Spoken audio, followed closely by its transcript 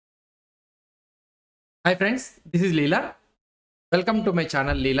Hi friends, this is Leela. Welcome to my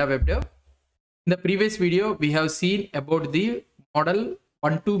channel Leela Web Dev. In the previous video, we have seen about the model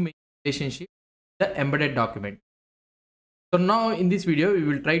one-to-many relationship, the embedded document. So now in this video, we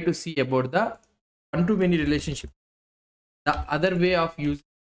will try to see about the one-to-many relationship, the other way of using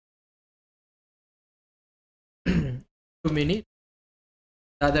to many,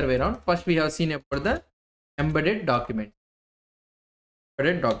 the other way around. First, we have seen about the embedded document.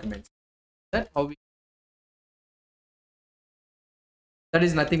 Embedded documents. That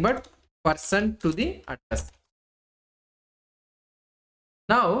is nothing but person to the address.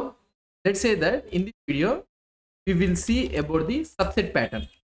 Now, let's say that in this video, we will see about the subset pattern.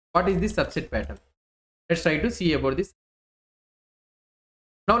 What is the subset pattern? Let's try to see about this.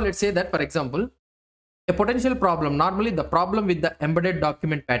 Now, let's say that, for example, a potential problem, normally the problem with the embedded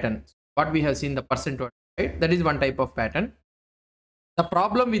document pattern, what we have seen the person to, right? That is one type of pattern. The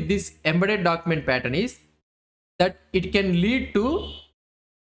problem with this embedded document pattern is that it can lead to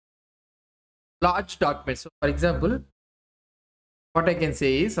large documents. So, for example, what I can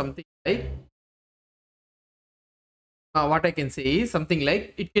say is something like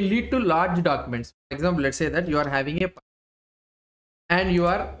it can lead to large documents. For example, let's say that you are having a and you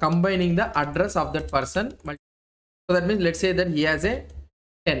are combining the address of that person. So that means let's say that he has a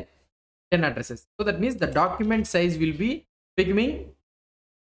 10 addresses. So that means the document size will be becoming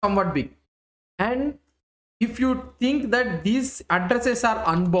somewhat big. And if you think that these addresses are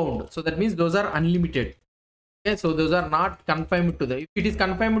unbound, so that means those are unlimited. Okay, so those are not confined to the, if it is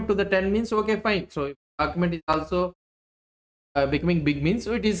confined to the 10 means okay, fine. So if document is also becoming big means,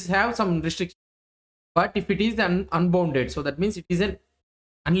 so it is have some restriction. But if it is unbounded, so that means it is an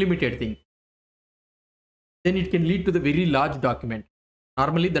unlimited thing, then it can lead to the very large document.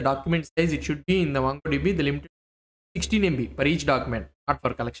 Normally the document size, it should be in the MongoDB, the limit 16 MB per each document, not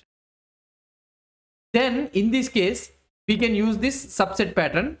for collection. Then in this case, we can use this subset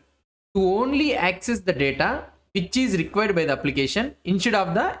pattern to only access the data which is required by the application instead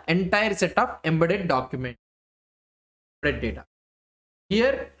of the entire set of embedded document data.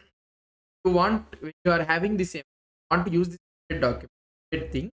 Here when you are having this, want to use this document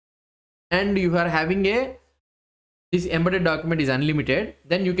thing, and you are having this embedded document is unlimited,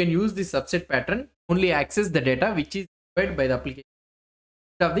 then you can use this subset pattern, only access the data which is required by the application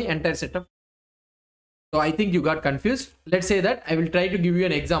of the entire set of. So I think you got confused. Let's say that I will try to give you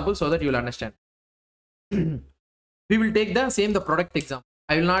an example so that you will understand. We will take the product example.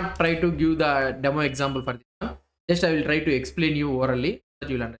 I will not try to give the demo example for this one. Just I will try to explain you orally so that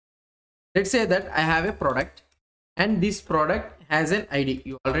you will understand. Let's say that I have a product and this product has an ID.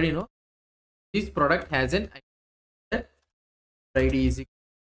 You already know this product has an ID. ID is equal,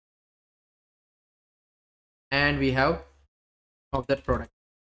 and we have of that product.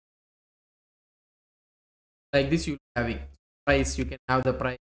 Like this, you having price, you can have the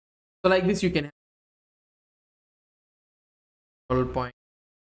price. So like this, you can have 12 point.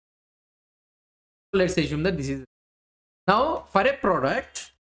 So let's assume that this is now for a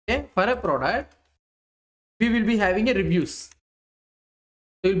product. Okay, for a product, we will be having a reviews.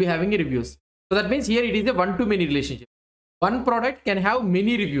 We will be having a reviews. So that means here it is a one-to-many relationship. One product can have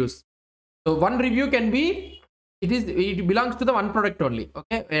many reviews. So one review can be, it belongs to the one product only.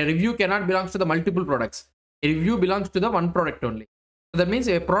 Okay, a review cannot belongs to the multiple products. A review belongs to the one product only. So that means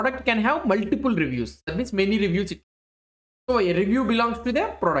a product can have multiple reviews. That means many reviews. So a review belongs to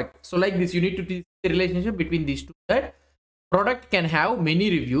the product. So like this, you need to teach the relationship between these two. That product can have many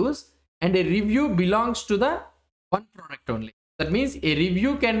reviews and a review belongs to the one product only. That means a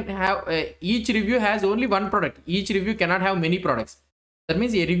review can have, each review has only one product. Each review cannot have many products. That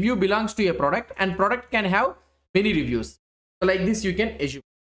means a review belongs to a product and product can have many reviews. So like this, you can assume.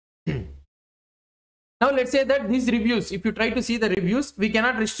 Now let's say that these reviews, if you try to see the reviews, we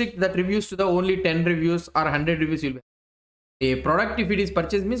cannot restrict that reviews to the only 10 reviews or 100 reviews. A product, if it is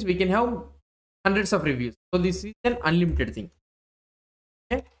purchased, means we can have hundreds of reviews. So this is an unlimited thing.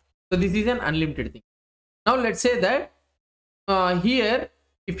 Okay, so this is an unlimited thing. Now let's say that here,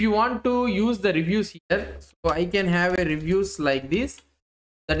 if you want to use the reviews here, so I can have a reviews like this,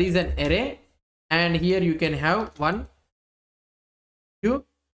 that is an array, and here you can have one review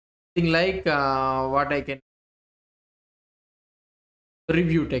thing like what I can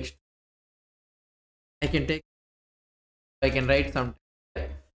review text. I can take, I can write some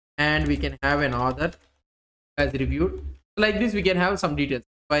text, and we can have an author as reviewed. So like this, we can have some details.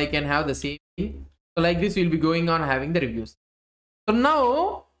 So I can have the same thing. So like this, we'll be going on having the reviews. So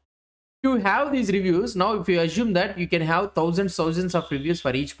now you have these reviews. Now if you assume that you can have thousands of reviews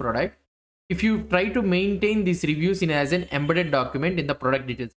for each product, if you try to maintain these reviews in as an embedded document in the product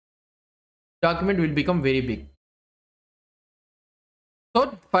details, document will become very big.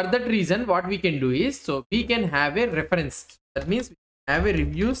 So for that reason, what we can do is, so we can have a reference. That means we have a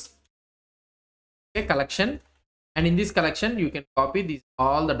reviews, a collection, and in this collection you can copy these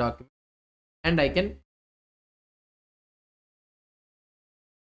all the documents, and I can.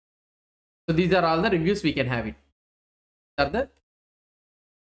 So these are all the reviews we can have it. These are the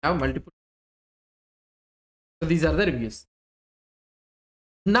have multiple. So these are the reviews.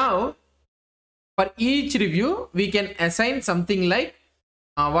 Now for each review we can assign something like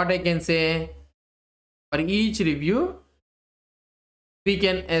what I can say. For each review we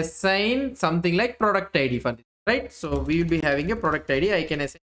can assign something like product ID for this, right? So we will be having a product ID. I can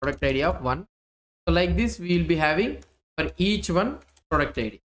assign product ID of 1. So like this we will be having for each one product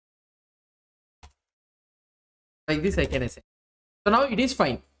ID. Like this I can assign. So now it is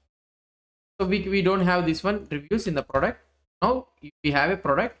fine. So we don't have this one reviews in the product. Now we have a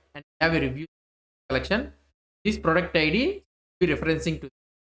product and we have a review collection. This product ID will be referencing to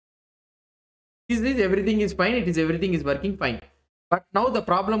this. Everything is fine. Everything is working fine. But now the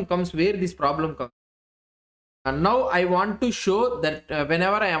problem comes where this problem comes. And now I want to show that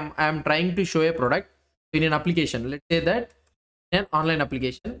whenever I am trying to show a product in an application, let's say that in an online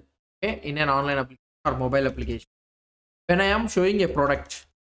application, okay, in an online application or mobile application, when I am showing a product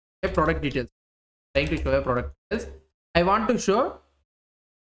details, trying to show a product details, I want to show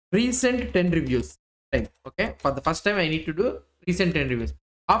recent 10 reviews. Right? Okay, for the first time I need to do recent 10 reviews.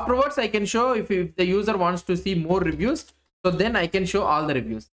 Afterwards I can show if the user wants to see more reviews, so then I can show all the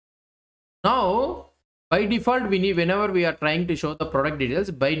reviews. Now by default we need, whenever we are trying to show the product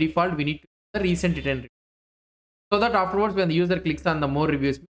details, by default we need to show the recent 10 reviews, so that afterwards when the user clicks on the more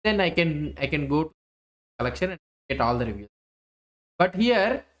reviews, then I can go to collection and get all the reviews. But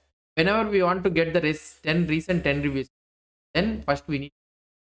here whenever we want to get the recent 10 reviews, then first we need,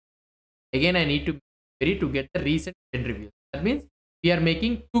 again I need to query to get the recent 10 reviews. That means we are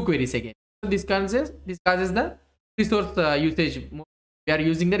making 2 queries again. So this causes the resource usage. We are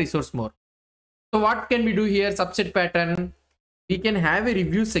using the resource more. So what can we do here? Subset pattern. We can have a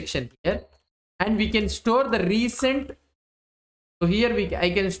review section here, and we can store the recent. So here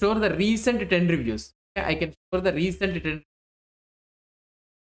I can store the recent 10 reviews. Okay, I can store the recent 10,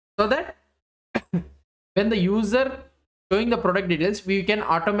 so that when the user showing the product details, we can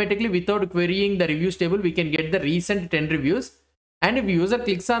automatically, without querying the reviews table, we can get the recent 10 reviews. And if user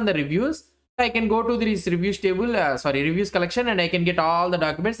clicks on the reviews, I can go to this reviews table, reviews collection, and I can get all the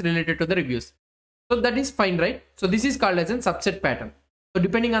documents related to the reviews. So that is fine, right? So this is called as a subset pattern. So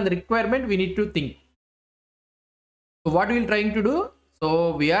depending on the requirement, we need to think. So what we are trying to do?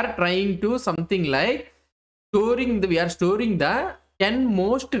 So we are trying to something like storing the 10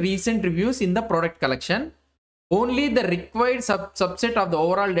 most recent reviews in the product collection. Only the required subset of the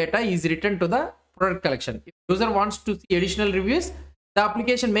overall data is written to the product collection. If user wants to see additional reviews, the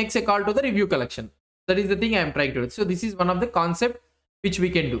application makes a call to the review collection. That is the thing I am trying to do. So this is one of the concept which we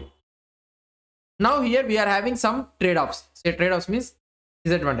can do. Now here we are having some trade-offs. Say trade-offs means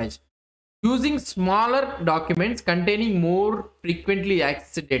disadvantage. Using smaller documents containing more frequently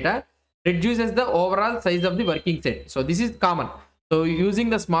accessed data reduces the overall size of the working set. So this is common. So using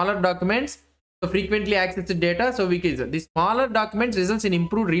the smaller documents, so frequently accessed data, so we can, the smaller documents results in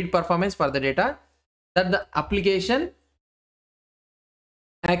improved read performance for the data that the application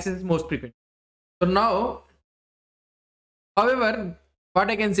accesses most frequently. So now, however,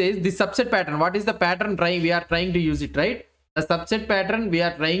 what I can say is this subset pattern. What is the pattern we are trying to use it, right? The subset pattern we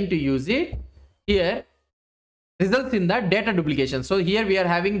are trying to use it here results in the data duplication. So here we are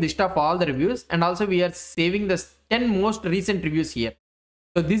having list of all the reviews, and also we are saving the 10 most recent reviews here.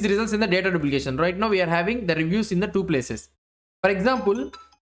 So this results in the data duplication. Right now we are having the reviews in the 2 places. For example,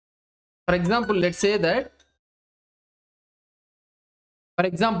 let's say that.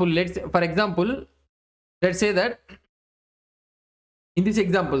 Let's say that in this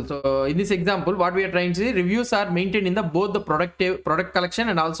example. So in this example, what we are trying to say, reviews are maintained in the both the product collection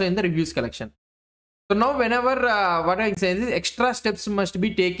and also in the reviews collection. So now whenever what I'm saying is extra steps must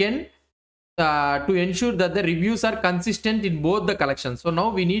be taken to ensure that the reviews are consistent in both the collections. So now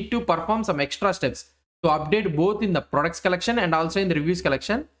we need to perform some extra steps to update both in the products collection and also in the reviews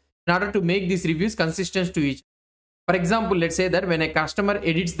collection in order to make these reviews consistent to each. For example, let's say that when a customer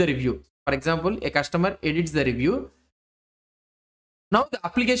edits the review, now the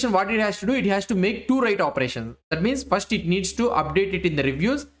application, what it has to do, it has to make 2 write operations. That means first it needs to update it in the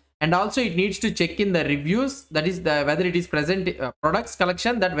reviews, and also it needs to check in the reviews, that is whether it is present products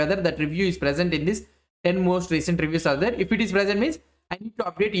collection, that whether that review is present in this 10 most recent reviews are there. If it is present, means I need to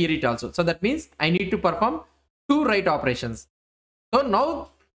update here it also. So that means I need to perform 2 write operations. So now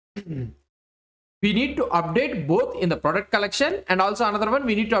we need to update both in the product collection, and also another one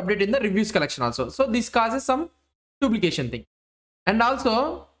we need to update in the reviews collection also. So this causes some duplication thing. And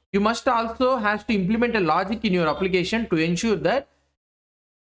also you must also has to implement a logic in your application to ensure that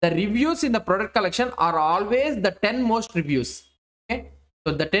the reviews in the product collection are always the 10 most reviews. Okay,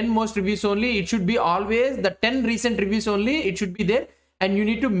 so the 10 most reviews only, it should be always the 10 recent reviews only, it should be there, and you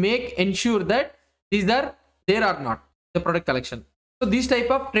need to ensure that these are there or not the product collection. So these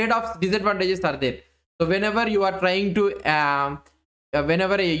type of trade-offs, disadvantages are there. So whenever you are trying to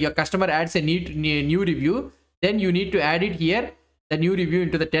whenever your customer adds a new review, then you need to add it here, the new review,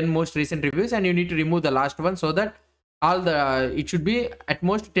 into the 10 most recent reviews, and you need to remove the last one, so that it should be at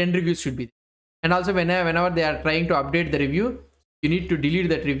most 10 reviews should be there. And also whenever they are trying to update the review, you need to delete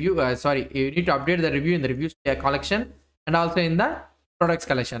that review, you need to update the review in the reviews collection and also in the products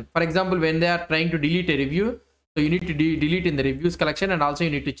collection. For example, when they are trying to delete a review, so you need to delete in the reviews collection, and also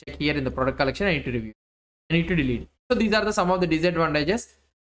you need to check here in the product collection, I need to review, I need to delete. So these are some of the disadvantages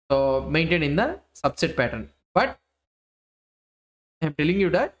so maintained in the subset pattern. But I'm telling you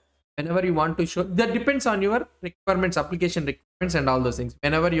that whenever you want to show, that depends on your requirements, application requirements, and all those things.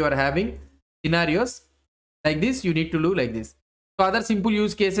 Whenever you are having scenarios like this, you need to do like this. So other simple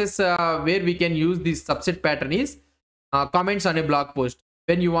use cases where we can use this subset pattern is comments on a blog post.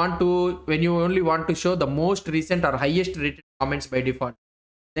 When you only want to show the most recent or highest rated comments by default,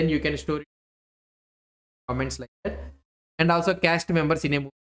 then you can store comments like that. And also cast members in a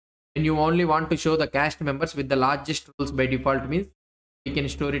movie. When you only want to show the cast members with the largest roles by default, means we can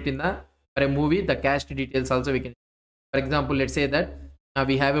store it in the, for a movie, the cast details also we can. For example, let's say that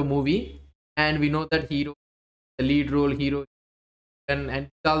we have a movie and we know that hero, the lead role, hero, and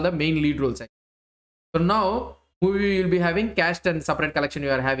all the main lead roles. So now movie will be having cast and separate collection you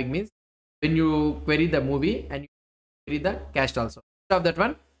are having, means when you query the movie and you query the cast also. Instead of that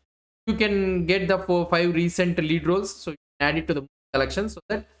one, you can get the 4-5 recent lead roles, so you can add it to the collection, so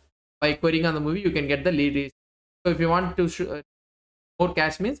that by querying on the movie you can get the lead. So if you want to more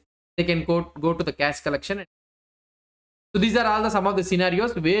cast, means they can go to the cast collection. So these are all some of the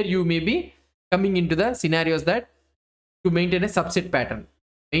scenarios where you may be coming into the scenarios that to maintain a subset pattern,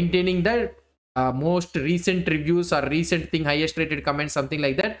 maintaining the most recent reviews or recent thing, highest rated comments, something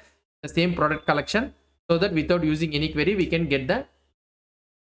like that, the same product collection, so that without using any query we can get the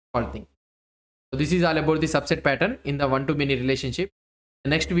default thing. So this is all about the subset pattern in the one-to-many relationship. The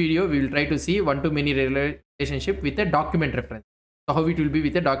next video we will try to see one-to-many relationship with a document reference. So how it will be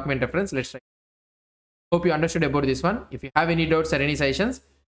with a document reference, let's try. Hope you understood about this one. If you have any doubts or any suggestions,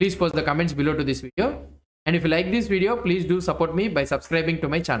 please post the comments below to this video. And if you like this video, please do support me by subscribing to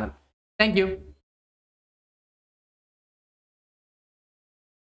my channel. Thank you.